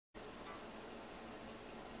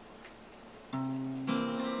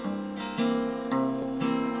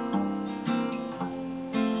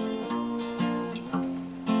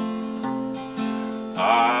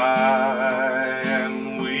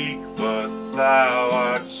thou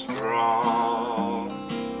art strong.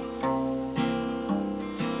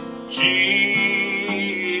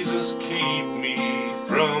 Jesus, keep me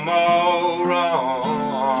from all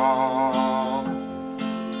wrong.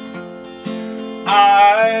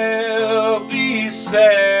 I'll be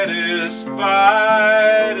satisfied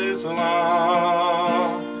as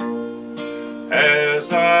long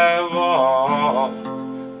as I walk,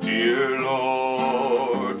 dear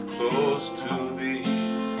Lord, close to Thee.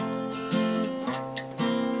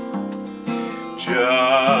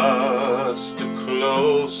 Just a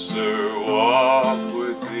closer walk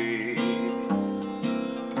with Thee.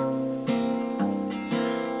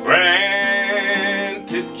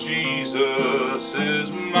 Granted, Jesus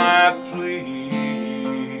is my plea.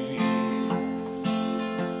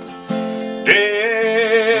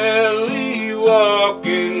 Daily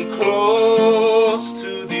walking close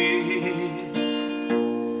to Thee.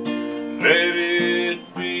 Let it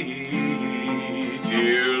be,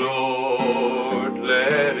 dear Lord,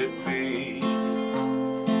 let it be.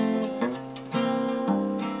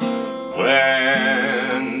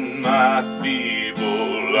 When my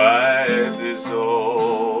feeble life is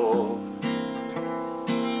old,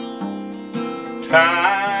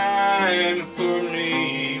 time for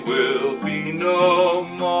me will be no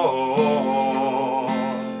more.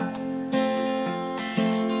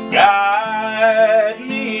 Guide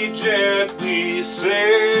me gently,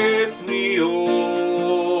 safely,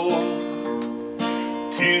 oh,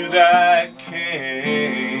 to Thy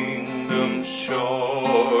kingdom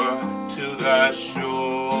shore, to Thy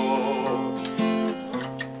shore.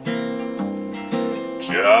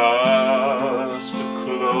 Just a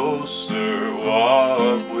closer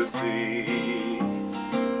walk with Thee.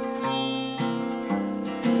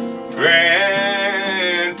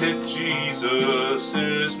 Granted, Jesus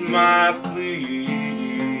is my plea.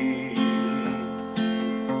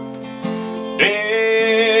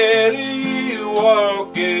 Daily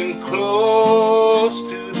walking close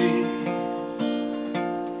to Thee.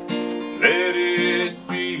 Let it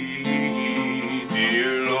be,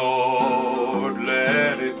 dear Lord,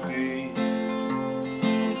 let it be.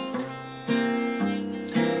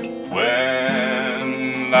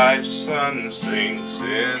 When life's sun sinks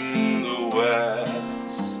in the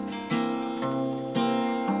west,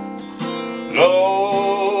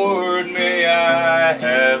 Lord, may I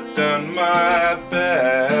have done my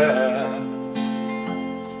best.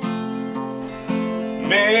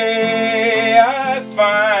 May I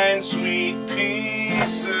find sweet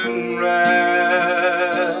peace and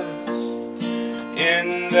rest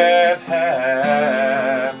in that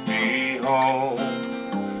happy home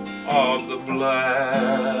of the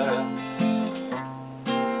blessed.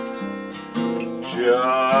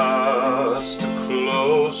 Just a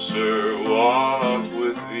closer walk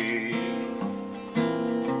with Thee.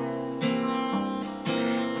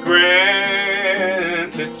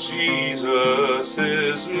 Granted, Jesus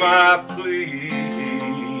is my plea.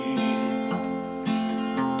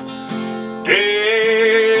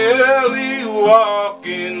 Daily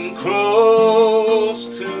walking close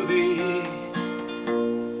to Thee.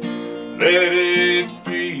 Let it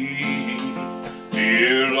be,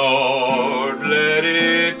 dear Lord.